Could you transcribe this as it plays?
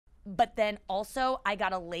But then also I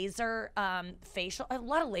got a laser facial. A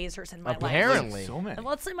lot of lasers in my life. Apparently. So many. And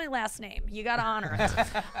let's say my last name. You gotta honor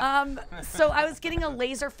it. So I was getting a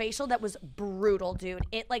laser facial that was brutal, dude.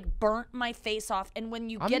 It like burnt my face off. And when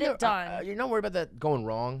you get it done, you're not worried about that going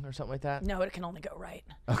wrong or something like that? no, it can only go right.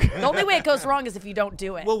 Okay. The only way it goes wrong is if you don't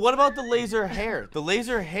do it. Well, what about the laser hair? The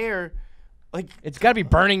laser hair, like It's got to be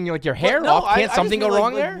burning like your hair no, off. Can't I something just go feel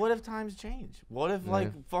wrong like, there? What if times change? What if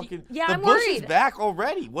like fucking Yeah, the I'm bush is worried. back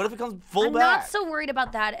already? What if it comes full I'm back? not so worried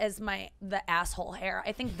about that as the asshole hair.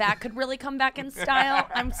 I think that could really come back in style.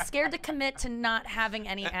 I'm scared to commit to not having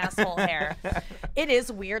any asshole hair. It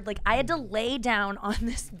is weird. Like I had to lay down on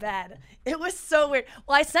this bed. It was so weird.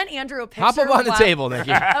 Well, I sent Andrew a picture. Hop up on the table,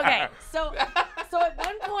 Nikki. Okay, so at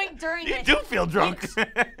one point during You it, do feel drunk.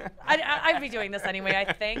 I'd be doing this anyway,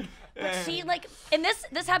 I think. But she like, and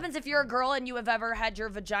this happens if you're a girl and you have ever had your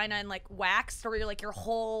vagina and like waxed, or you're like your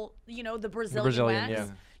whole, the Brazilian wax. yeah.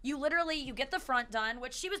 You literally, you get the front done,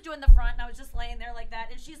 which she was doing the front, and I was just laying there like that,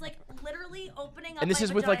 and she's like literally opening up. And this my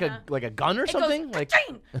is with vagina. like a gun or It something? goes, Like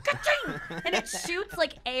ka-ching, ka-ching, and it shoots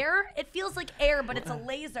like air. It feels like air, but it's a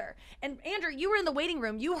laser. And Andrew, you were in the waiting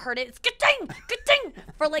room. You heard it. It's ka-ching, ka-ching,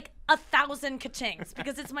 for like 1,000 ka-chings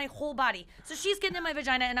because it's my whole body. So she's getting in my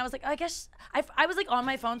vagina, and I was like, I guess I was like on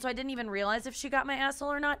my phone, so I didn't even realize if she got my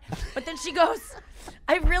asshole or not. But then she goes,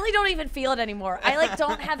 I really don't even feel it anymore. I like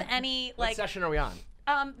don't have any what like. session are we on?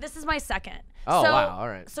 This is my second. Oh, so, wow, all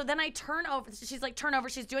right. So then I turn over. She's like, turn over.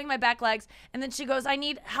 She's doing my back legs, and then she goes, I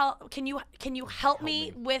need help. Can you help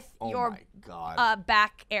me with Oh your my God.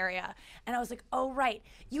 back area? And I was like, oh right,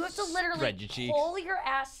 you have to literally Spread your cheeks. pull your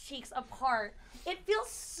ass cheeks apart. It feels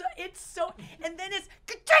so. It's so. And then it's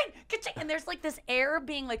ka-ching, ka-ching, and there's like this air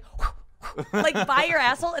being like. Like by your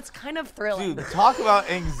asshole, it's kind of thrilling. Dude, talk about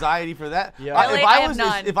anxiety for that. Yeah. Really, I have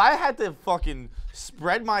none. If I had to fucking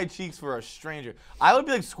spread my cheeks for a stranger, I would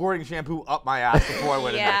be like squirting shampoo up my ass before I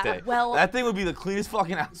went in that day. well- that thing would be the cleanest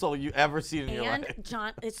fucking asshole you ever seen in your And life.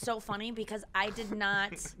 John, it's so funny because I did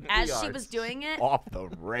not, as she are was doing it, Off the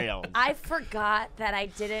rails. I forgot that I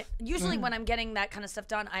didn't. Usually, when I'm getting that kind of stuff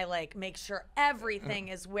done, I like make sure everything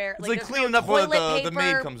is where. It's like there's cleaning no up when toilet the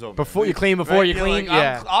maid paper. comes over. Before you clean, before you You're clean, like,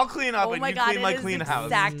 yeah. I'll clean up Oh and my you God, clean my it is clean house.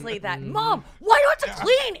 exactly that. Mom, why don't you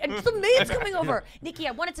clean? And the maid's coming over. Nikki,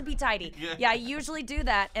 I want it to be tidy. Yeah, I usually do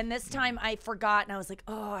that. And this time I forgot, and I was like,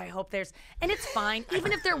 oh, I hope there's. And it's fine.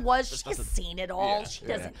 Even if there was, she's seen it all. She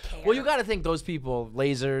doesn't care. Well, you got to think those people,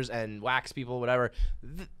 lasers and wax people, whatever.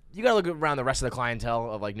 You got to look around the rest of the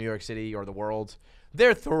clientele of like New York City or the world.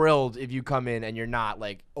 They're thrilled if you come in and you're not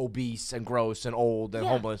like obese and gross and old and Yeah.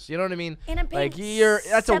 homeless. You know what I mean? And I'm paying like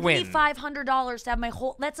that's a win. $7,500 to have my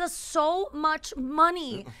whole. That's so much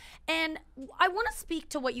money. And I want to speak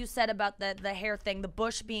to what you said about the hair thing, the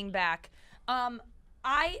bush being back.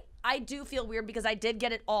 I do feel weird because I did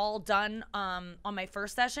get it all done on my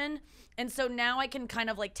first session, and so now I can kind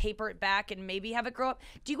of like taper it back and maybe have it grow up.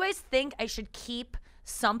 Do you guys think I should keep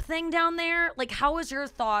something down there? Like, how is your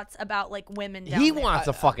thoughts about like women down He there? wants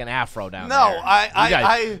a fucking afro down No,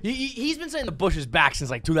 there. He's been saying the bush is back since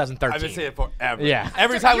like 2013. I've been saying it forever. Yeah.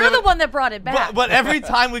 Every time You're the one that brought it back. But every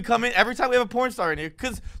time we come in, every time we have a porn star in here,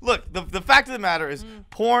 because look, the fact of the matter is,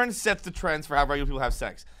 porn sets the trends for how regular people have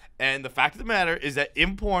sex. And the fact of the matter is that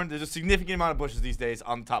in porn, there's a significant amount of bushes these days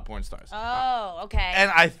on the top porn stars. Oh, okay.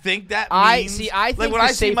 And I think that I means, think like when the I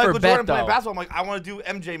see safer Michael bet, Jordan playing though- basketball, I'm like, I want to do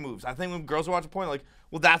MJ moves. I think when girls are watching porn, like,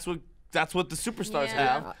 well, that's what the superstars Yeah.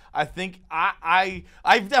 have. I think I've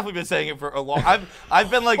definitely been saying it for a long.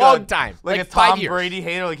 I've been like Long a time. like, Like a 5 Tom years. Brady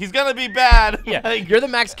hater. Like he's gonna be bad. Yeah, Like, you're the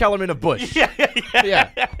Max Kellerman of Bush. yeah.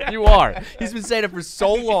 Yeah, you are. He's been saying it for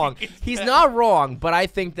so long. He's not wrong, but I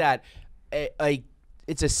think that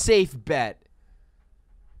it's a safe bet.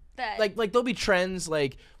 Like there'll be trends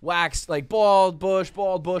like wax, like bald bush,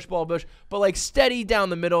 bald bush, bald bush, but like steady down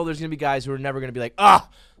the middle. There's gonna be guys who are never gonna be like,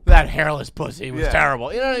 that hairless pussy was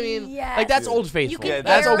terrible. You know what I mean? Yes. Like that's old you faithful. can Yeah,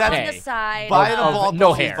 that's err okay. on the side. Buying a Of bald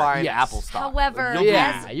no pussy is hair. buying Yes. Apple stock. However, You'll be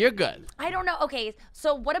Yeah, fine. you're good. I don't know. Okay,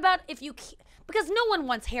 so what about if you because no one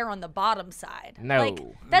wants hair on the bottom side. No. Like,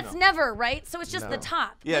 that's never, right? So it's just the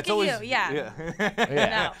top. Yeah, Look it's at always you. Yeah. Yeah.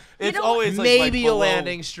 No. You It's don't- always like, Maybe below. a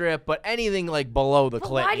landing strip, but anything like below the But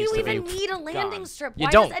clit why do needs you to be even need a landing gone. strip? You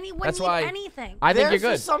Why don't. does anyone That's need why anything? I think There's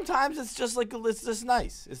you're good. just sometimes it's just like it's just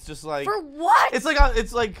nice. It's just like For what? It's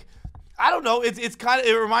like I don't know. It's kind of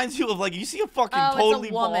it reminds you of like you see a fucking Oh, it's a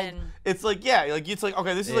totally woman. bald. It's like it's like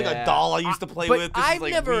okay, this is like a Yeah. doll I used to play But with. This I've is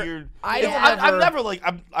like never- weird. I It's- don't I'm ever- never like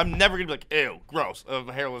I'm never gonna be like ew, gross, of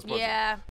a hairless pussy. Yeah.